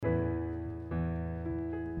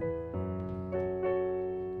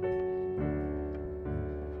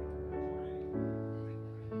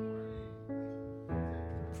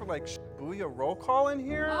like Shibuya roll call in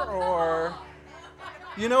here, or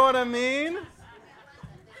you know what I mean?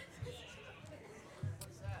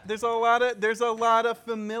 There's a lot of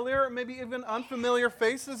familiar, maybe even unfamiliar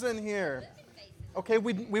faces in here. Okay,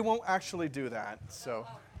 we won't actually do that, so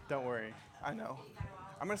don't worry. I know.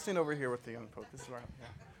 I'm gonna stand over here with the young folk. This is where yeah.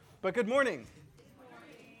 But good morning.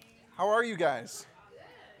 How are you guys?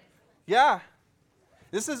 Yeah.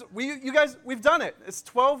 We've done it. It's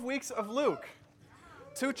 12 weeks of Luke.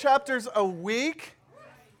 2 chapters a week.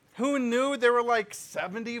 Who knew there were like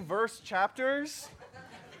 70 verse chapters?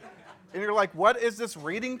 And you're like, what is this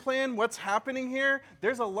reading plan? What's happening here?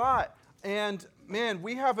 There's a lot. And man,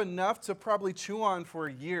 we have enough to probably chew on for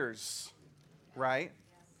years, right?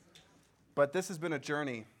 But this has been a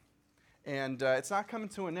journey. And it's not coming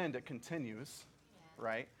to an end. It continues,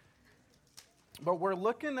 right? But we're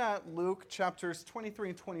looking at Luke chapters 23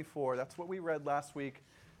 and 24. That's what we read last week.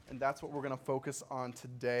 And that's what we're going to focus on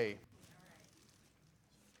today.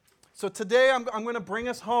 So today I'm going to bring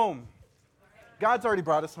us home. God's already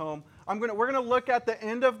brought us home. We're going to look at the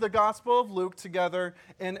end of the Gospel of Luke together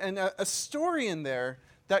and a story in there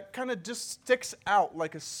that kind of just sticks out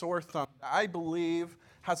like a sore thumb. I believe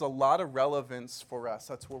has a lot of relevance for us.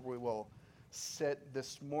 That's where we will sit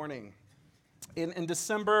this morning. In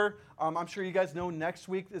December, I'm sure you guys know next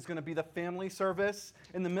week is going to be the family service.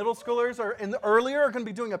 And the middle schoolers are going to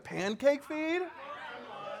be doing a pancake feed.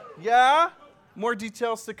 Yeah? More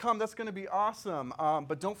details to come. That's going to be awesome.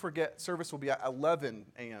 But don't forget, service will be at 11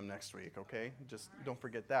 a.m. next week, okay? Just don't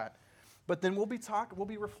forget that. But then we'll be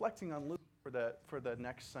reflecting on Luke for the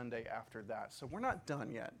next Sunday after that. So we're not done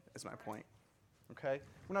yet, is my point. Okay?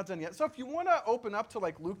 We're not done yet. So if you want to open up to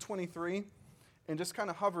like Luke 23 and just kind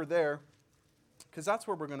of hover there, because that's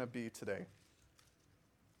where we're going to be today.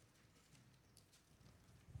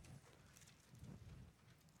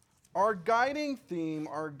 Our guiding theme,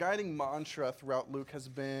 our guiding mantra throughout Luke has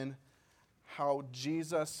been how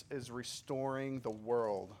Jesus is restoring the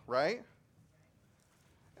world, right?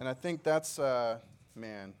 And I think that's, we're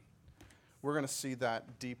going to see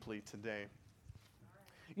that deeply today.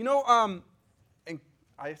 You know, and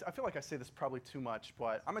I feel like I say this probably too much,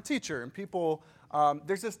 but I'm a teacher, and people,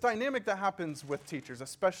 there's this dynamic that happens with teachers,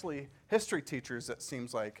 especially history teachers, it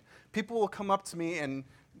seems like. People will come up to me, and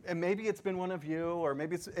maybe it's been one of you, or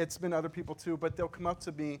maybe it's been other people too, but they'll come up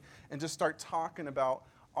to me and just start talking about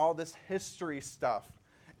all this history stuff.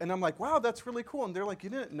 And I'm like, wow, that's really cool. And they're like,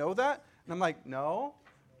 you didn't know that? And I'm like, no.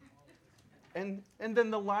 And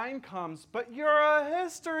then the line comes, but you're a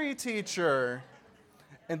history teacher.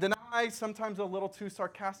 And then I sometimes a little too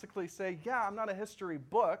sarcastically say, yeah, I'm not a history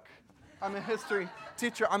book. I'm a history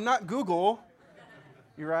teacher. I'm not Google.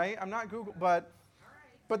 You're right? I'm not Google, but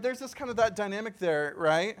there's this kind of that dynamic there,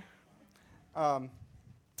 right?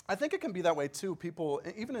 I think it can be that way too. People,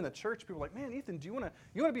 even in the church, people are like, man, Ethan, do you want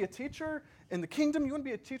to be a teacher in the kingdom? You want to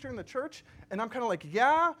be a teacher in the church? And I'm kind of like,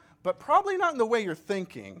 yeah, but probably not in the way you're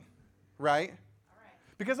thinking, right?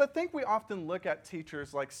 Because I think we often look at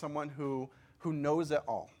teachers like someone who knows it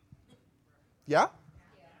all. Yeah?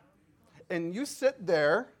 And you sit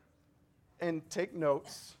there and take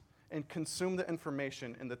notes and consume the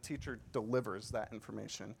information, and the teacher delivers that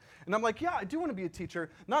information. And I'm like, yeah, I do want to be a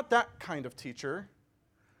teacher, not that kind of teacher.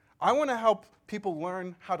 I want to help people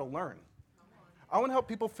learn how to learn. I want to help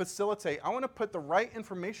people facilitate. I want to put the right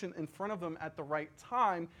information in front of them at the right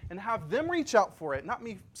time and have them reach out for it, not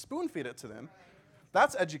me spoon feed it to them.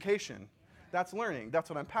 That's education. That's learning. That's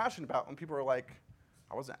what I'm passionate about. When people are like,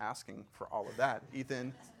 I wasn't asking for all of that,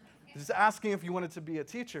 Ethan. Just asking if you wanted to be a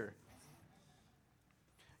teacher.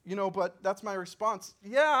 You know, but that's my response.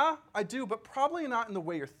 Yeah, I do, but probably not in the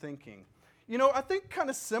way you're thinking. You know, I think kind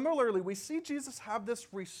of similarly, we see Jesus have this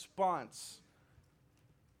response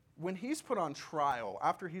when he's put on trial.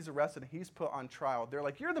 After he's arrested, he's put on trial. They're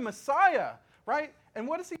like, you're the Messiah, right? And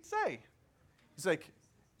what does he say? He's like,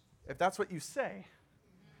 if that's what you say.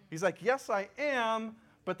 He's like, yes, I am,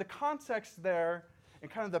 but the context there and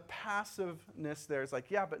kind of the passiveness there is like,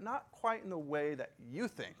 yeah, but not quite in the way that you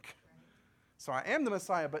think. So I am the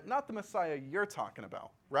Messiah, but not the Messiah you're talking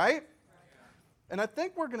about, right? And I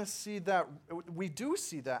think we're going to see that, we do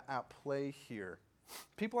see that at play here.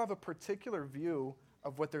 People have a particular view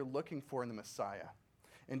of what they're looking for in the Messiah.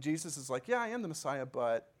 And Jesus is like, yeah, I am the Messiah,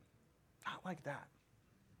 but not like that.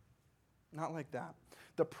 Not like that.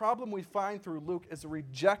 The problem we find through Luke is a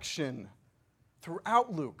rejection.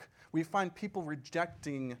 Throughout Luke, we find people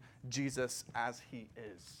rejecting Jesus as he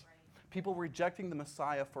is. People rejecting the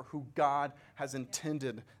Messiah for who God has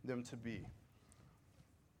intended them to be.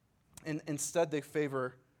 And instead, they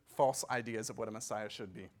favor false ideas of what a Messiah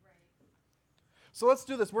should be. So let's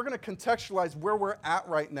do this. We're going to contextualize where we're at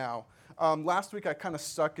right now. Last week I kind of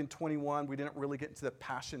stuck in 21. We didn't really get into the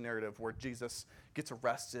passion narrative where Jesus gets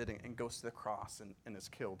arrested and goes to the cross and is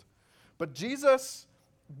killed. But Jesus,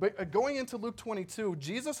 going into Luke 22,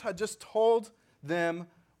 Jesus had just told them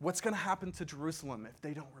what's going to happen to Jerusalem if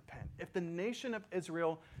they don't repent. If the nation of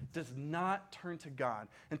Israel does not turn to God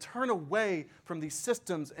and turn away from these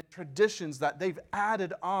systems and traditions that they've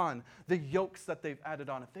added on, the yokes that they've added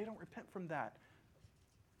on, if they don't repent from that,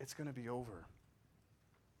 it's going to be over.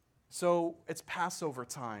 So it's Passover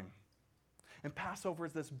time. And Passover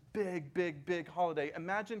is this big, big, big holiday.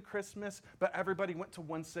 Imagine Christmas, but everybody went to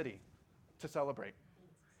one city to celebrate.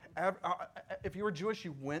 If you were Jewish,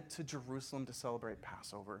 you went to Jerusalem to celebrate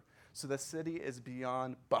Passover. So the city is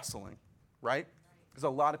beyond bustling, right? There's a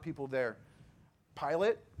lot of people there.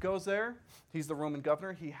 Pilate goes there. He's the Roman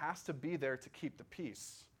governor. He has to be there to keep the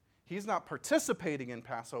peace. He's not participating in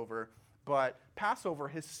Passover, but Passover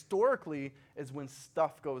historically is when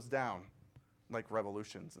stuff goes down, like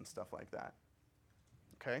revolutions and stuff like that.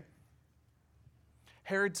 Okay?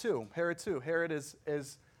 Herod too. Herod is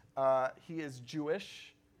he is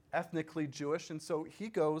Jewish, ethnically Jewish, and so he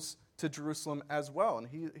goes to Jerusalem as well, and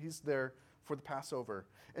he's there for the Passover.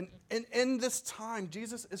 And in this time,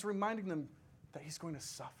 Jesus is reminding them that he's going to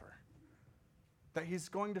suffer. That he's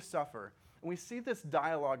going to suffer. And we see this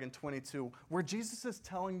dialogue in 22 where Jesus is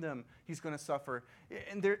telling them he's going to suffer.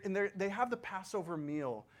 And they have the Passover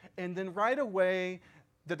meal. And then right away,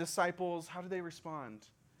 the disciples, how do they respond?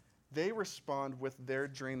 They respond with their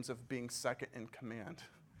dreams of being second in command.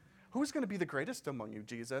 Who's going to be the greatest among you,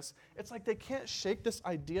 Jesus? It's like they can't shake this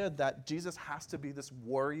idea that Jesus has to be this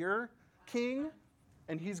warrior king,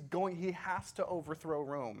 and he has to overthrow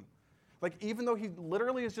Rome. Like, even though he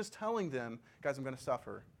literally is just telling them, guys, I'm going to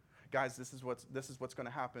suffer. Guys, this is what's going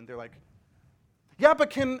to happen. They're like, yeah,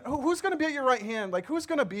 but who's going to be at your right hand? Like, who's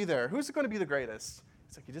going to be there? Who's going to be the greatest?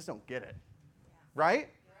 It's like, you just don't get it, right?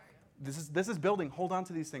 This is building. Hold on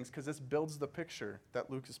to these things because this builds the picture that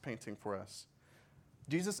Luke is painting for us.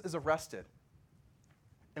 Jesus is arrested.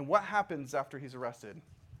 And what happens after he's arrested?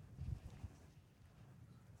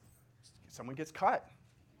 Someone gets cut.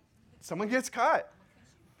 Someone gets cut.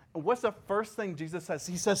 And what's the first thing Jesus says?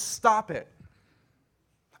 He says, stop it.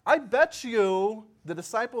 I bet you the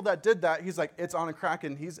disciple that did that, he's like, it's on a crack,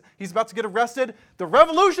 and he's about to get arrested. The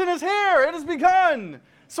revolution is here. It has begun.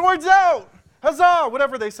 Swords out. Huzzah.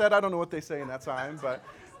 Whatever they said. I don't know what they say in that time, but,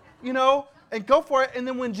 and go for it. And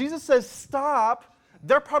then when Jesus says stop,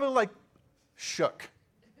 they're probably like shook.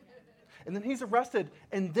 And then he's arrested.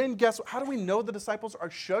 And then guess what? How do we know the disciples are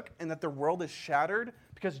shook and that their world is shattered?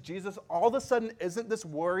 Because Jesus all of a sudden isn't this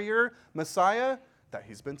warrior Messiah that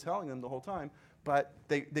he's been telling them the whole time. But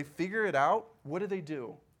they figure it out. What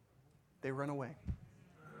do? They run away.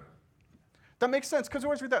 That makes sense because we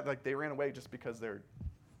always read that. Like they ran away just because they're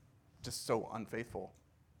just so unfaithful.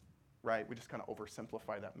 Right? We just kind of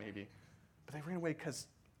oversimplify that maybe. But they ran away because,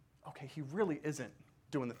 okay, he really isn't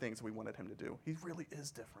doing the things we wanted him to do. He really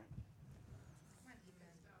is different.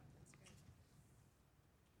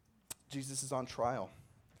 Jesus is on trial.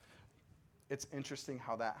 It's interesting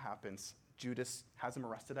how that happens. Judas has him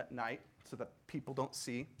arrested at night so that people don't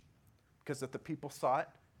see. Because if the people saw it,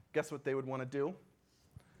 guess what they would want to do?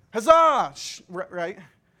 Huzzah! Right?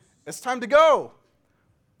 It's time to go.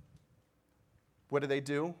 What do? They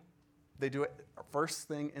do it first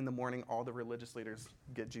thing in the morning. All the religious leaders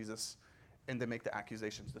get Jesus, and they make the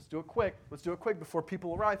accusations. Let's do it quick. Let's do it quick before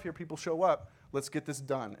people arrive here, people show up. Let's get this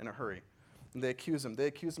done in a hurry. And they accuse him. They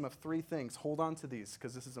accuse him of three things. Hold on to these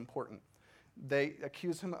because this is important. They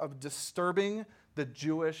accuse him of disturbing the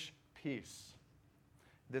Jewish peace.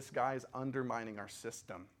 This guy is undermining our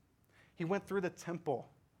system. He went through the temple.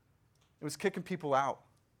 It was kicking people out.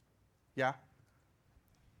 Yeah?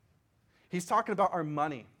 He's talking about our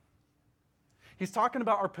money. He's talking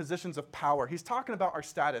about our positions of power. He's talking about our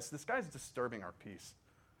status. This guy's disturbing our peace.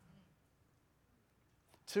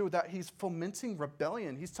 Two, that he's fomenting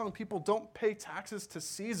rebellion. He's telling people don't pay taxes to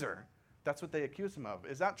Caesar. That's what they accuse him of.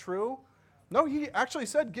 Is that true? No, he actually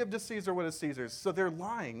said give to Caesar what is Caesar's. So they're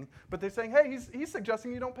lying, but they're saying, hey, he's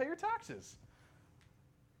suggesting you don't pay your taxes.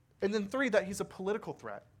 And then three, that he's a political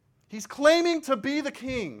threat. He's claiming to be the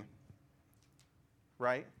king,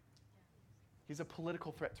 right? He's a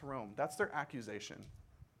political threat to Rome. That's their accusation.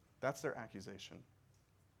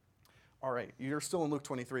 All right, you're still in Luke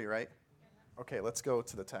 23, right? Okay, let's go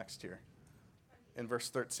to the text here. In verse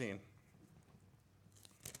 13.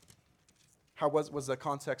 How was the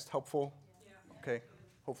context helpful? Yeah. Okay,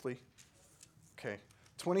 hopefully. Okay,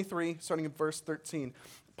 23, starting in verse 13.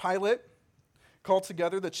 Pilate called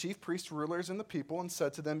together the chief priests, rulers, and the people, and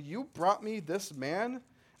said to them, "You brought me this man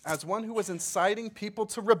as one who was inciting people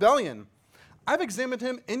to rebellion. I've examined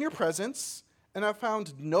him in your presence, and I've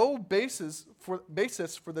found no basis for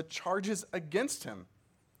the charges against him.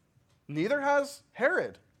 Neither has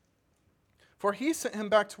Herod. For he sent him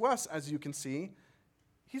back to us, as you can see.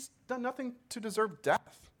 He's done nothing to deserve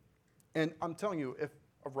death." And I'm telling you, if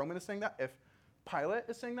a Roman is saying that, if Pilate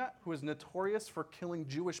is saying that, who is notorious for killing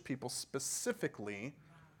Jewish people specifically,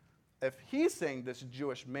 if he's saying this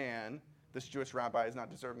Jewish man, this Jewish rabbi is not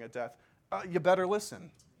deserving of death, you better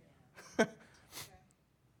listen.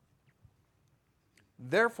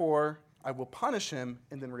 "Therefore, I will punish him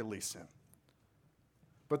and then release him."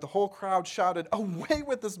 But the whole crowd shouted, "Away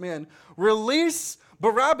with this man! Release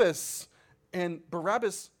Barabbas!" And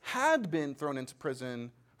Barabbas had been thrown into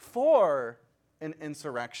prison for an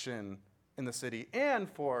insurrection in the city and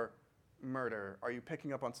for murder. Are you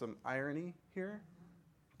picking up on some irony here?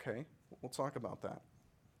 Okay, we'll talk about that.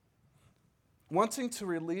 Wanting to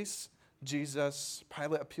release Jesus,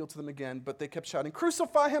 Pilate appealed to them again, but they kept shouting,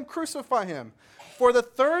 "Crucify him, crucify him." For the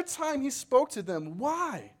third time he spoke to them.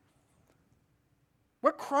 "Why?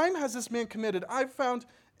 What crime has this man committed? I've found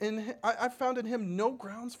in him no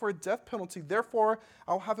grounds for a death penalty. Therefore,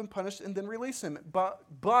 I'll have him punished and then release him."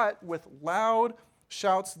 But with loud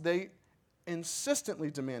shouts, they insistently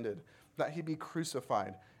demanded that he be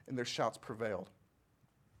crucified, and their shouts prevailed.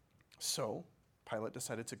 So Pilate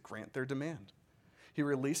decided to grant their demand. He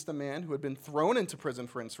released the man who had been thrown into prison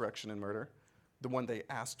for insurrection and murder, the one they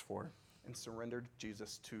asked for, and surrendered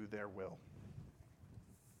Jesus to their will.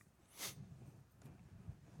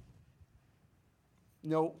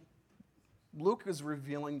 No, Luke is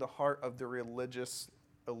revealing the heart of the religious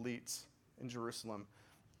elites in Jerusalem.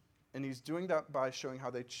 And he's doing that by showing how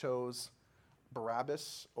they chose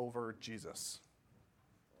Barabbas over Jesus.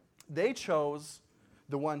 They chose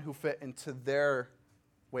the one who fit into their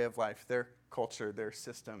way of life, their culture, their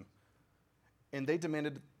system. And they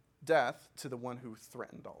demanded death to the one who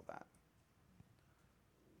threatened all that.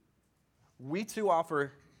 We too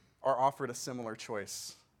are offered a similar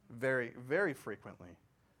choice very, very frequently.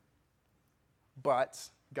 But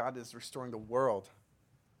God is restoring the world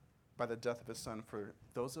by the death of his son for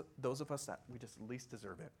those of us that we just least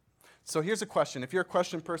deserve it. So here's a question. If you're a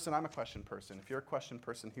question person, I'm a question person. If you're a question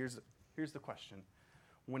person, here's the question.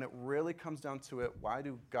 When it really comes down to it, why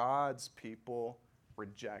do God's people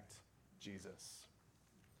reject Jesus?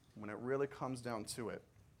 When it really comes down to it.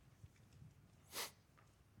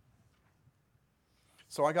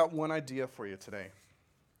 So I got one idea for you today.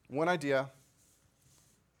 One idea.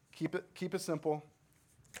 Keep it simple.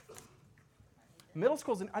 Middle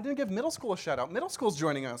school's I didn't give middle school a shout out. Middle school's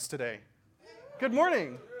joining us today. Good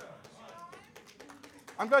morning.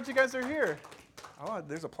 I'm glad you guys are here. Oh,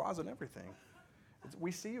 there's applause and everything.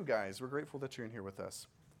 We see you guys. We're grateful that you're in here with us.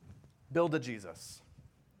 Build a Jesus.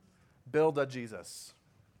 Build a Jesus.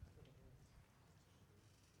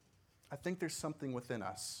 I think there's something within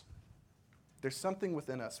us. There's something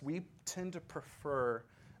within us. We tend to prefer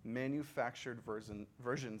manufactured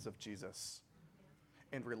versions of Jesus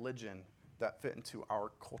and religion that fit into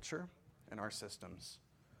our culture and our systems.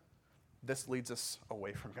 This leads us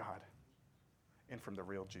away from God and from the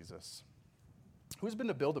real Jesus. Who's been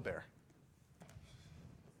to Build-A-Bear?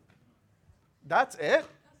 That's it?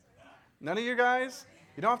 None of you guys?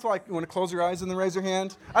 You don't have to you want to close your eyes and then raise your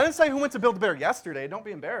hand? I didn't say who went to Build-A-Bear yesterday. Don't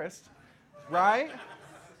be embarrassed. Right?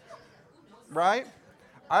 Right?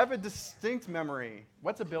 I have a distinct memory.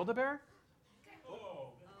 What's a Build-A-Bear?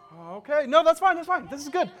 Okay. No, that's fine. That's fine. This is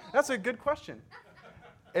good. That's a good question.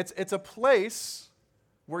 It's a place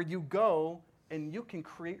where you go and you can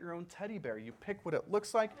create your own teddy bear. You pick what it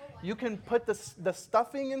looks like. You can put the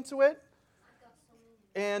stuffing into it,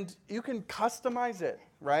 and you can customize it,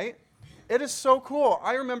 right? It is so cool.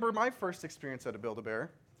 I remember my first experience at a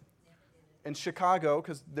Build-A-Bear in Chicago,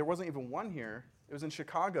 because there wasn't even one here. It was in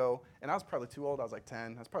Chicago, and I was probably too old. I was like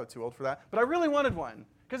 10. I was probably too old for that. But I really wanted one,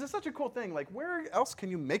 because it's such a cool thing. Like, where else can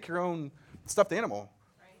you make your own stuffed animal?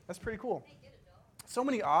 That's pretty cool. So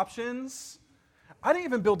many options. I didn't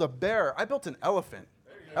even build a bear. I built an elephant.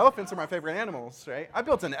 Elephants are my favorite animals, right? I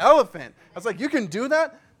built an elephant. I was like, you can do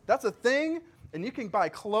that? That's a thing? And you can buy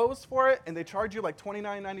clothes for it, and they charge you like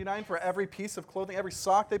 $29.99 for every piece of clothing, every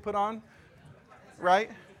sock they put on,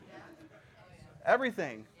 right?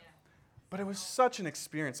 Everything. But it was such an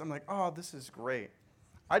experience. I'm like, oh, this is great.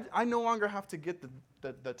 I no longer have to get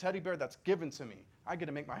the teddy bear that's given to me. I get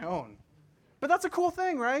to make my own. But that's a cool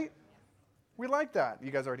thing, right? We like that.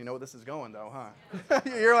 You guys already know where this is going, though, huh?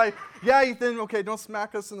 You're like, yeah, Ethan, okay, don't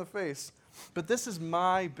smack us in the face. But this is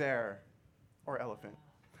my bear or elephant.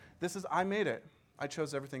 I made it. I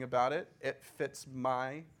chose everything about it. It fits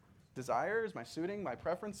my desires, my suiting, my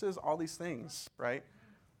preferences, all these things, right?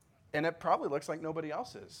 And it probably looks like nobody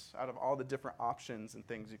else's out of all the different options and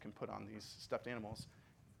things you can put on these stuffed animals.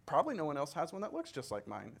 Probably no one else has one that looks just like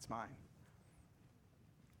mine. It's mine.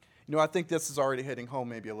 I think this is already hitting home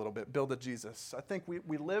maybe a little bit. Build a Jesus. I think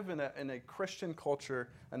we live in a Christian culture,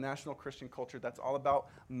 a national Christian culture that's all about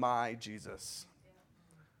my Jesus.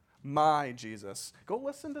 My Jesus. Go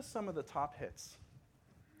listen to some of the top hits,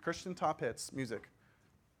 Christian top hits, music.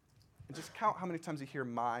 And just count how many times you hear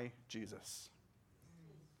my Jesus.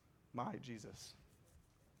 My Jesus.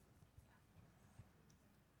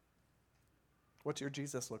 What's your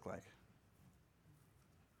Jesus look like?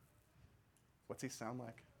 What's he sound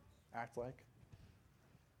like? Act like?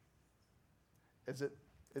 Did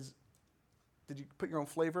you put your own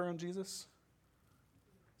flavor on Jesus?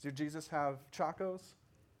 Does your Jesus have Chacos?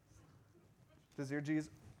 Does your Jesus,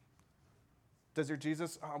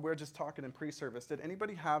 we're just talking in pre-service, did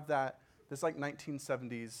anybody have this like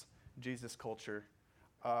 1970s Jesus culture?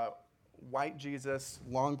 White Jesus,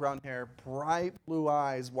 long brown hair, bright blue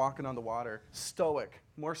eyes, walking on the water, stoic,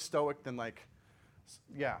 more stoic than and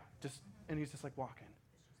he's just like walking.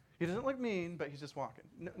 He doesn't look mean, but he's just walking.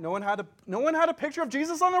 No one had a picture of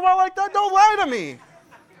Jesus on their wall like that? Don't lie to me.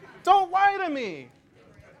 Don't lie to me.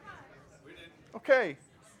 Okay.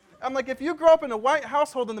 I'm like, if you grew up in a white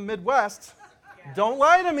household in the Midwest, don't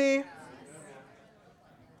lie to me.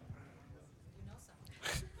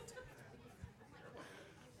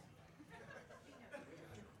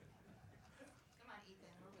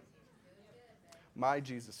 My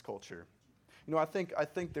Jesus culture. I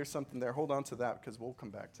think there's something there. Hold on to that because we'll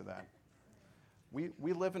come back to that.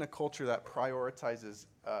 We live in a culture that prioritizes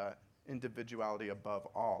individuality above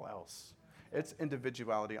all else. It's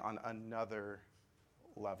individuality on another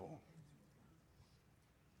level.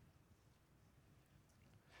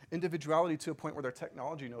 Individuality to a point where their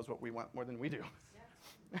technology knows what we want more than we do.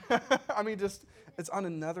 Yeah. I mean, it's on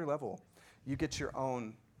another level. You get your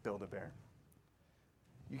own Build-A-Bear.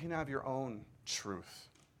 You can have your own truth.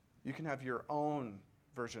 You can have your own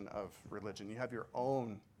version of religion. You have your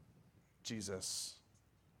own Jesus.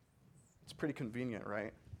 It's pretty convenient,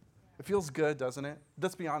 right? It feels good, doesn't it?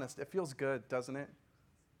 Let's be honest. It feels good, doesn't it?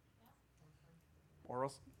 Or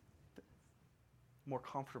else, more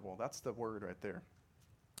comfortable. That's the word right there.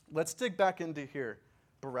 Let's dig back into here.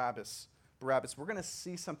 Barabbas. We're going to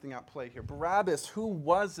see something at play here. Barabbas, who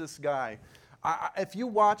was this guy? If you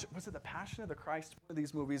watch, was it The Passion of the Christ, one of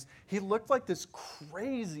these movies, he looked like this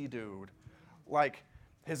crazy dude. Like,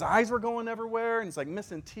 his eyes were going everywhere, and he's like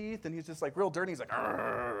missing teeth, and he's just like real dirty. He's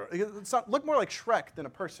like, looked more like Shrek than a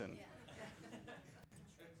person.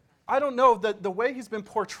 I don't know, the way he's been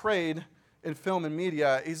portrayed in film and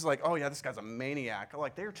media, he's like, oh yeah, this guy's a maniac.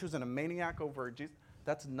 Like, they're choosing a maniac over Jesus.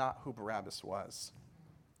 That's not who Barabbas was.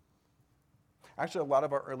 Actually, a lot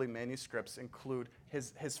of our early manuscripts include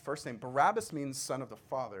his first name. Barabbas means son of the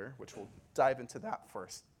Father, which we'll dive into that for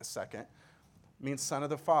a second. Means son of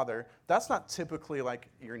the Father. That's not typically like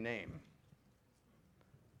your name.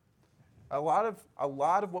 A lot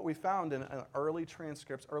of what we found in early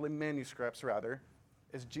transcripts, early manuscripts rather,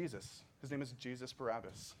 is Jesus. His name is Jesus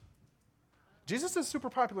Barabbas. Jesus is a super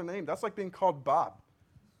popular name. That's like being called Bob.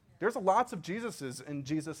 There's lots of Jesuses in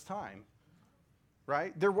Jesus' time.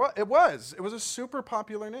 Right? It was a super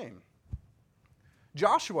popular name.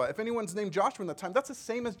 Joshua, if anyone's named Joshua in that time, that's the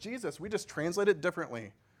same as Jesus. We just translate it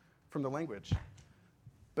differently from the language.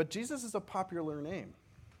 But Jesus is a popular name.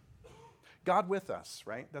 God with us,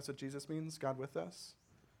 right? That's what Jesus means, God with us.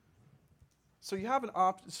 So you have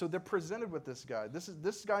so they're presented with this guy.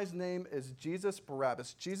 This guy's name is Jesus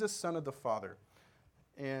Barabbas, Jesus, son of the Father.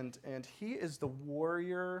 And he is the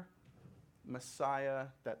warrior Messiah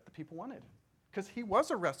that the people wanted. Because he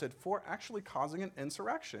was arrested for actually causing an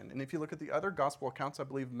insurrection. And if you look at the other gospel accounts, I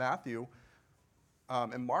believe Matthew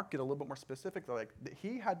and Mark get a little bit more specific. They're like,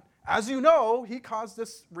 he had, as you know, he caused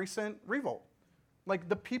this recent revolt. Like,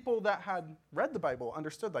 the people that had read the Bible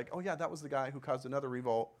understood, like, oh yeah, that was the guy who caused another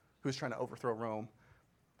revolt who was trying to overthrow Rome.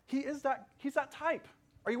 He's that type.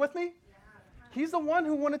 Are you with me? Yeah. He's the one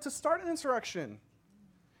who wanted to start an insurrection.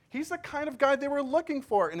 He's the kind of guy they were looking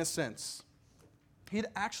for, in a sense. He'd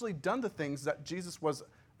actually done the things that Jesus was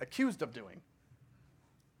accused of doing.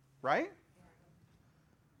 Right?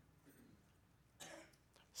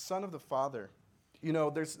 Son of the Father.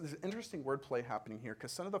 There's an interesting wordplay happening here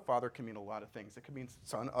because son of the Father can mean a lot of things. It could mean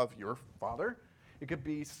son of your father. It could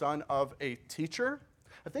be son of a teacher.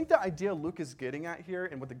 I think the idea Luke is getting at here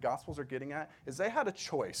and what the Gospels are getting at is they had a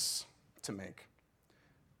choice to make.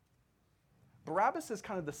 Barabbas is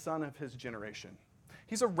kind of the son of his generation.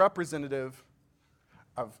 He's a representative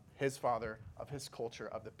of his father, of his culture,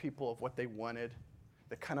 of the people, of what they wanted,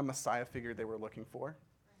 the kind of Messiah figure they were looking for.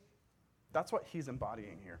 That's what he's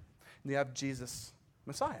embodying here. And you have Jesus,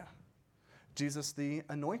 Messiah. Jesus, the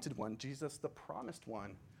anointed one. Jesus, the promised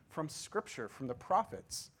one from Scripture, from the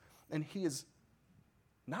prophets. And he is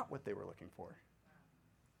not what they were looking for.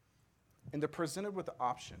 And they're presented with the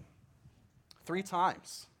option 3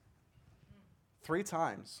 times. 3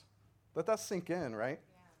 times. Let that sink in, right?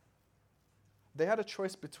 Yeah. They had a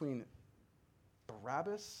choice between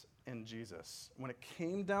Barabbas and Jesus. When it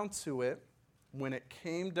came down to it,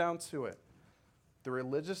 the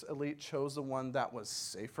religious elite chose the one that was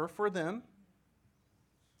safer for them,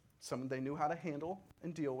 someone they knew how to handle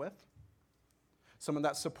and deal with, someone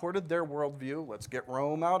that supported their worldview. Let's get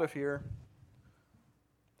Rome out of here.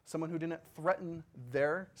 Someone who didn't threaten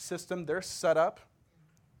their system, their setup.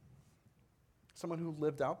 Someone who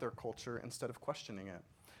lived out their culture instead of questioning it.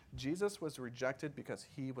 Jesus was rejected because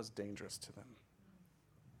he was dangerous to them.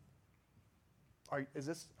 Are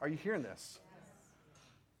you hearing this? Yes.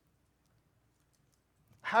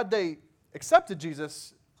 Had they accepted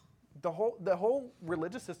Jesus, the whole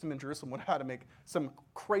religious system in Jerusalem would have had to make some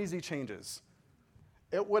crazy changes.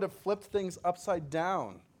 It would have flipped things upside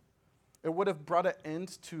down. It would have brought an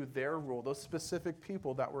end to their rule, those specific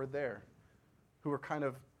people that were there, who were kind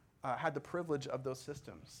of had the privilege of those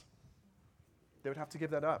systems. They would have to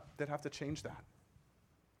give that up. They'd have to change that.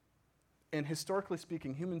 And historically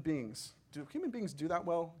speaking, do human beings do that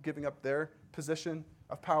well, giving up their position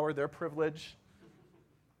of power, their privilege?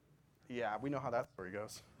 Yeah, we know how that story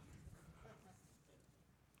goes.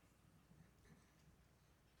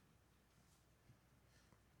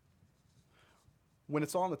 When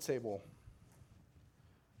it's all on the table,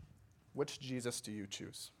 which Jesus do you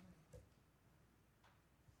choose?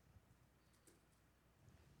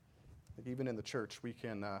 Like even in the church,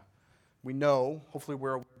 we know, hopefully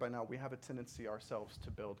we're aware by now, we have a tendency ourselves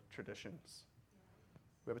to build traditions.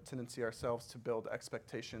 We have a tendency ourselves to build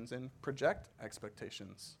expectations and project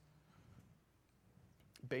expectations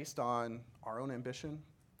based on our own ambition,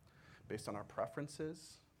 based on our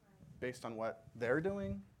preferences, based on what they're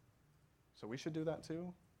doing. So we should do that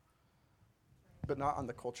too. But not on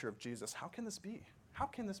the culture of Jesus. How can this be? How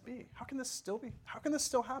can this be? How can this still be? How can this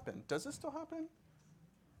still happen? Does this still happen?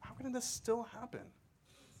 How can this still happen?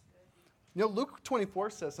 You know, Luke 24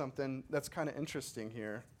 says something that's kind of interesting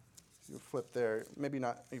here. You flip there. Maybe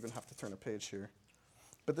not even have to turn a page here.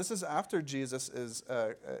 But this is after Jesus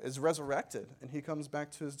is resurrected and he comes back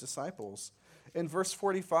to his disciples. In verse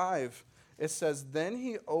 45, it says, then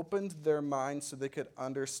he opened their minds so they could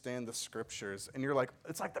understand the scriptures. And you're like,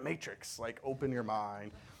 it's like the Matrix, like open your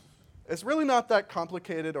mind. It's really not that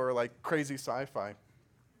complicated or like crazy sci-fi.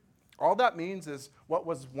 All that means is what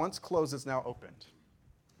was once closed is now opened.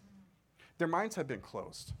 Their minds had been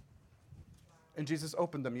closed. And Jesus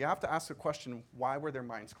opened them. You have to ask the question, why were their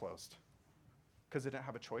minds closed? Because they didn't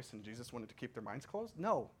have a choice and Jesus wanted to keep their minds closed?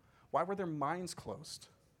 No. Why were their minds closed?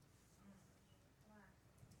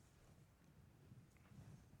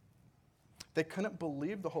 They couldn't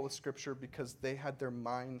believe the Holy Scripture because they had their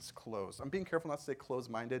minds closed. I'm being careful not to say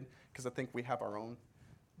closed-minded because I think we have our own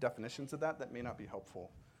definitions of that may not be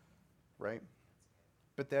helpful, right?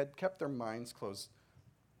 But they had kept their minds closed.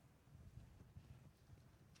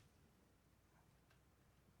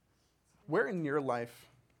 Where in your life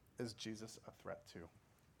is Jesus a threat to?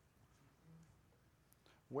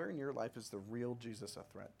 Where in your life is the real Jesus a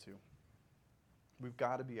threat to? We've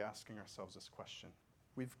got to be asking ourselves this question.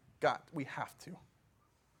 We have to.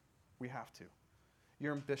 We have to.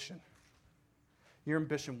 Your ambition,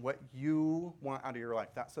 what you want out of your life,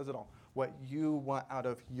 that says it all. What you want out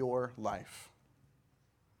of your life.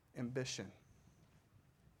 Ambition.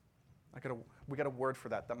 We got a word for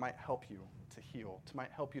that might help you to heal,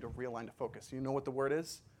 might help you to realign to focus. You know what the word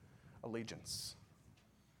is? Allegiance.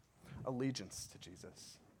 Allegiance to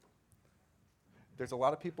Jesus. There's a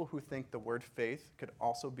lot of people who think the word faith could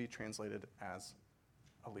also be translated as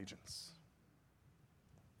allegiance.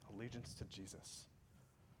 Allegiance to Jesus.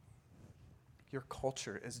 Your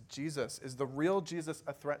culture is the real Jesus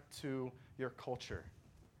a threat to your culture?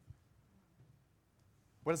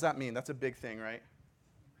 What does that mean? That's a big thing, right?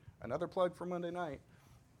 Another plug for Monday night.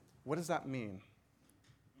 What does that mean?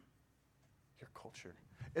 Your culture.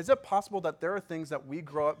 Is it possible that there are things that we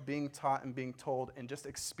grow up being taught and being told and just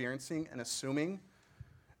experiencing and assuming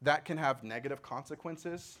that can have negative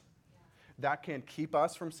consequences? That can keep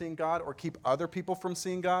us from seeing God or keep other people from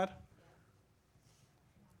seeing God?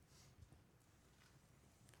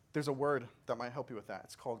 There's a word that might help you with that.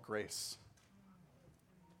 It's called grace.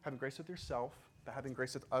 Having grace with yourself but having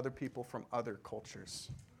grace with other people from other cultures.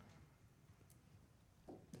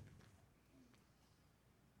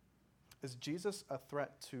 Is Jesus a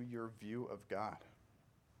threat to your view of God?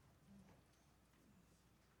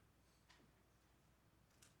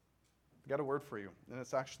 I got a word for you, and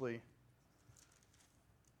it's actually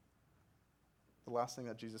the last thing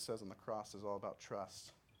that Jesus says on the cross is all about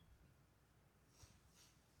trust.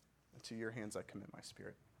 And to your hands I commit my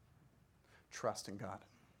spirit. Trust in God.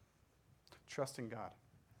 Trust in God.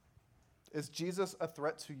 Is Jesus a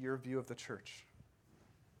threat to your view of the church?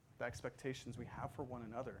 The expectations we have for one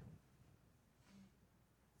another?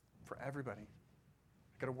 For everybody.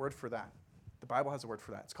 I got a word for that. The Bible has a word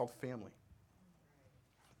for that. It's called family.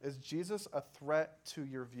 Is Jesus a threat to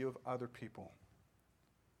your view of other people?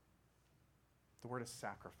 The word is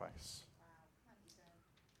sacrifice.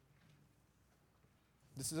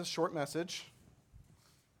 This is a short message.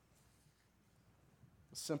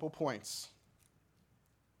 Simple points.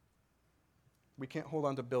 We can't hold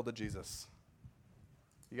on to build a Jesus.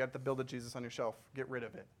 You got to build a Jesus on your shelf. Get rid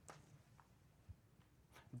of it.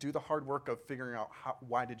 Do the hard work of figuring out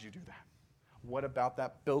why did you do that? What about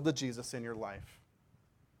that build a Jesus in your life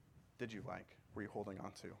did you like? Were you holding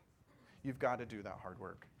on to? You've got to do that hard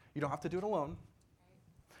work. You don't have to do it alone,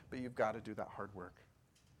 but you've got to do that hard work.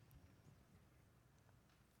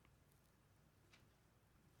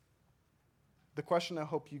 The question I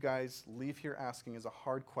hope you guys leave here asking is a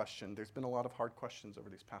hard question. There's been a lot of hard questions over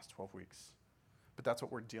these past 12 weeks, but that's what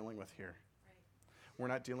we're dealing with here. Right. We're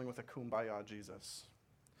not dealing with a kumbaya Jesus.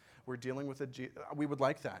 We're dealing with we would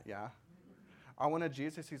like that, yeah? I want a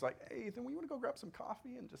Jesus, he's like, hey, Ethan, you want to go grab some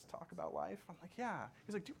coffee and just talk about life? I'm like, yeah.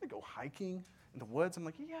 He's like, do you want to go hiking in the woods? I'm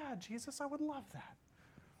like, yeah, Jesus, I would love that.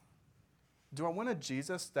 Do I want a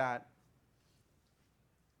Jesus that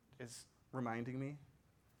is reminding me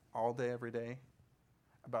all day, every day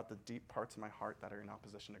about the deep parts of my heart that are in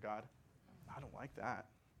opposition to God? I don't like that.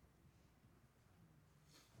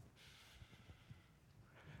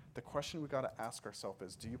 The question we got to ask ourselves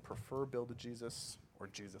is, do you prefer Build a Jesus or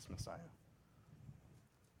Jesus Messiah?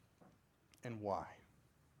 And why?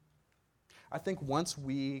 I think once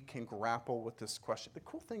we can grapple with this question, the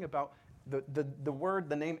cool thing about the word,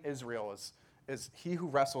 the name Israel is he who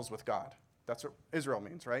wrestles with God. That's what Israel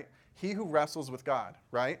means, right? He who wrestles with God,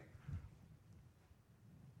 right?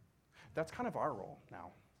 That's kind of our role now.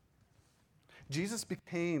 Jesus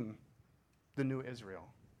became the new Israel,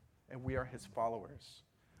 and we are his followers.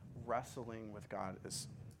 Wrestling with God is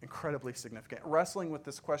incredibly significant. Wrestling with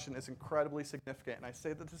this question is incredibly significant, and I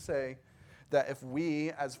say that to say that if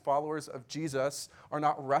we, as followers of Jesus, are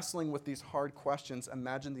not wrestling with these hard questions,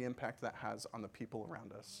 imagine the impact that has on the people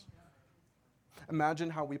around us. Imagine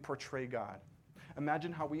how we portray God.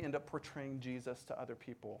 Imagine how we end up portraying Jesus to other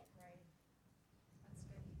people. Right.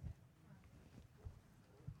 That's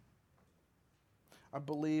good. I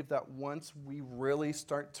believe that once we really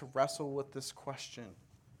start to wrestle with this question,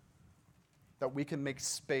 that we can make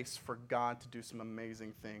space for God to do some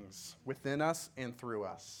amazing things within us and through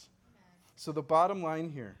us. So the bottom line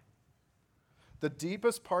here, the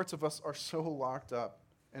deepest parts of us are so locked up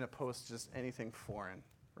and opposed to just anything foreign,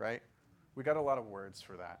 right? We got a lot of words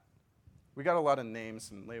for that. We got a lot of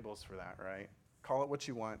names and labels for that, right? Call it what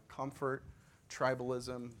you want, comfort,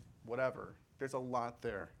 tribalism, whatever. There's a lot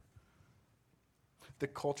there. The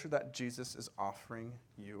culture that Jesus is offering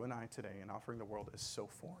you and I today and offering the world is so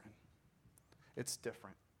foreign. It's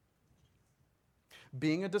different.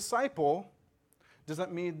 Being a disciple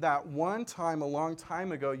doesn't mean that one time, a long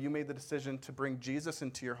time ago, you made the decision to bring Jesus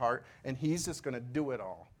into your heart and he's just going to do it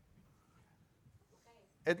all.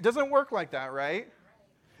 Okay. It doesn't work like that, right?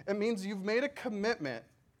 It means you've made a commitment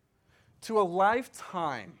to a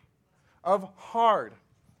lifetime of hard,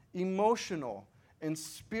 emotional, and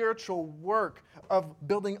spiritual work of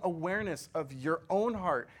building awareness of your own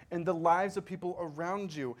heart and the lives of people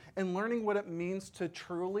around you and learning what it means to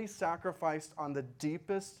truly sacrifice on the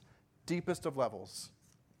deepest of levels.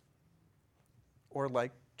 Or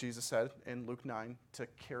like Jesus said in Luke 9, to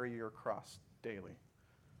carry your cross daily.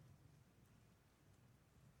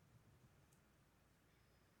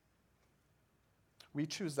 We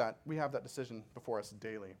choose that. We have that decision before us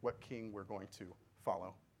daily, what king we're going to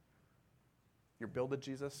follow. Your builded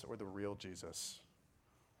Jesus or the real Jesus?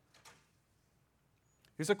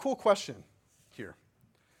 Here's a cool question here.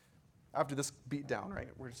 After this beat down, right?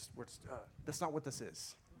 That's not what this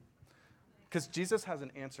is. Because Jesus has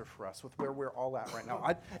an answer for us with where we're all at right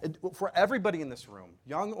now. For everybody in this room,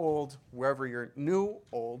 young, old, wherever you're, new,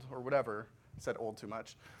 old, or whatever. I said old too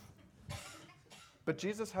much. But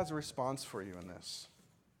Jesus has a response for you in this.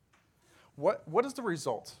 What is the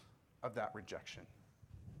result of that rejection?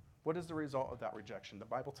 What is the result of that rejection? The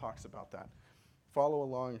Bible talks about that. Follow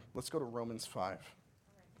along. Let's go to Romans 5.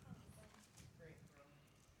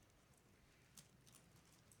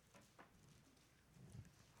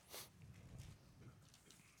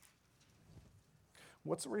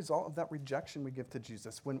 What's the result of that rejection we give to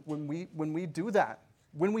Jesus? When we do that,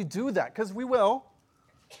 because we'll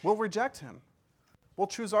reject him. We'll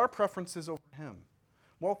choose our preferences over him.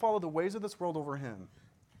 We'll follow the ways of this world over him.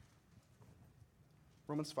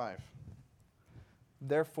 Romans 5.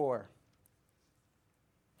 Therefore,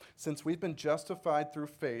 since we've been justified through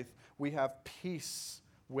faith, we have peace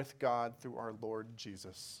with God through our Lord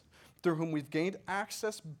Jesus, through whom we've gained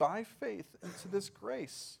access by faith into this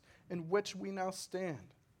grace in which we now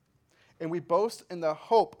stand. And we boast in the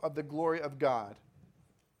hope of the glory of God.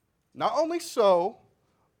 Not only so,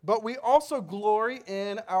 but we also glory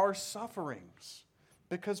in our sufferings,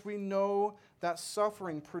 because we know that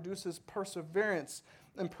suffering produces perseverance,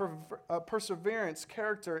 and perseverance,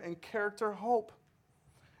 character, and character, hope.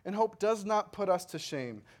 And hope does not put us to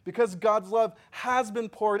shame, because God's love has been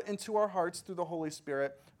poured into our hearts through the Holy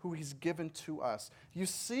Spirit, who he's given to us. You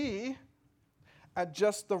see, at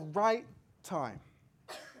just the right time,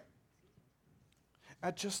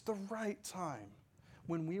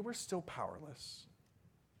 when we were still powerless,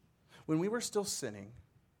 when we were still sinning,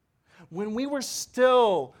 when we were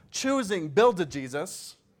still choosing build to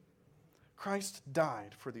Jesus, Christ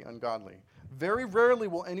died for the ungodly. Very rarely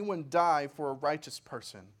will anyone die for a righteous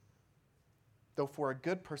person, though for a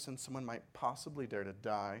good person someone might possibly dare to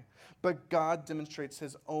die. But God demonstrates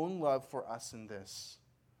his own love for us in this: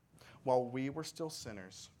 while we were still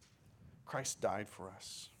sinners, Christ died for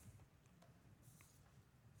us.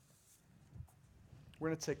 We're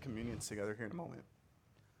going to take communion together here in a moment.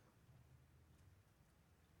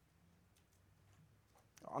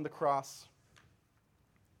 On the cross,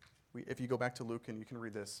 if you go back to Luke and you can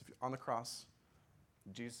read this, on the cross,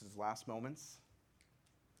 Jesus' last moments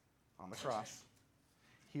on the cross,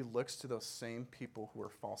 he looks to those same people who are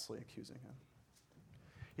falsely accusing him.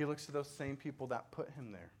 He looks to those same people that put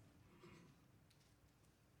him there.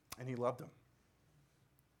 And he loved them.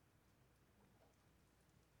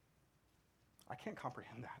 I can't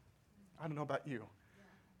comprehend that. I don't know about you.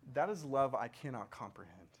 That is love I cannot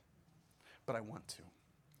comprehend, but I want to.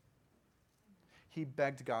 He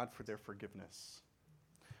begged God for their forgiveness.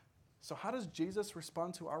 So how does Jesus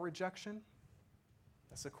respond to our rejection?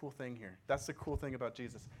 That's the cool thing here. That's the cool thing about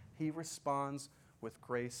Jesus. He responds with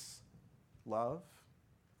grace, love,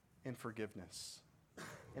 and forgiveness.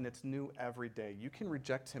 And it's new every day. You can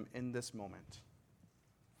reject him in this moment.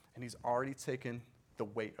 And he's already taken the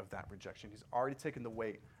weight of that rejection. He's already taken the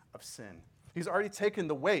weight of sin. He's already taken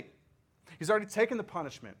the weight. He's already taken the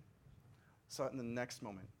punishment. So in the next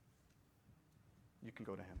moment, you can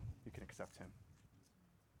go to him. You can accept him.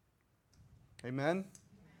 Amen?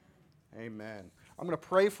 Amen. I'm going to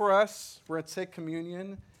pray for us. We're going to take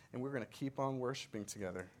communion, and we're going to keep on worshiping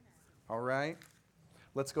together. All right?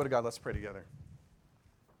 Let's go to God. Let's pray together.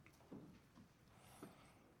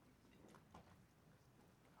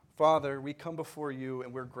 Father, we come before you,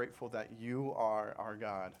 and we're grateful that you are our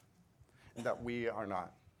God and that we are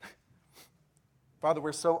not. Father,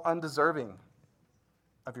 we're so undeserving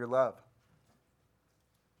of your love.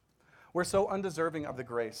 We're so undeserving of the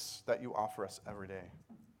grace that you offer us every day.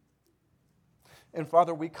 And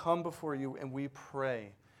Father, we come before you and we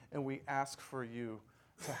pray and we ask for you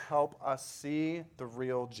to help us see the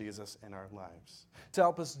real Jesus in our lives, to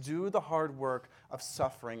help us do the hard work of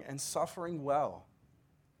suffering and suffering well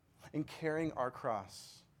and carrying our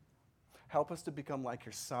cross. Help us to become like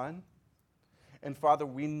your Son. And Father,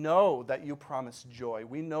 we know that you promise joy.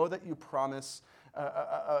 We know that you promise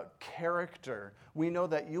a character. We know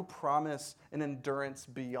that you promise an endurance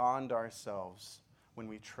beyond ourselves when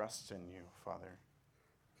we trust in you, Father.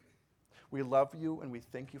 We love you and we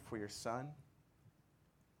thank you for your Son.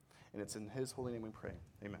 And it's in his holy name we pray.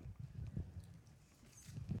 Amen.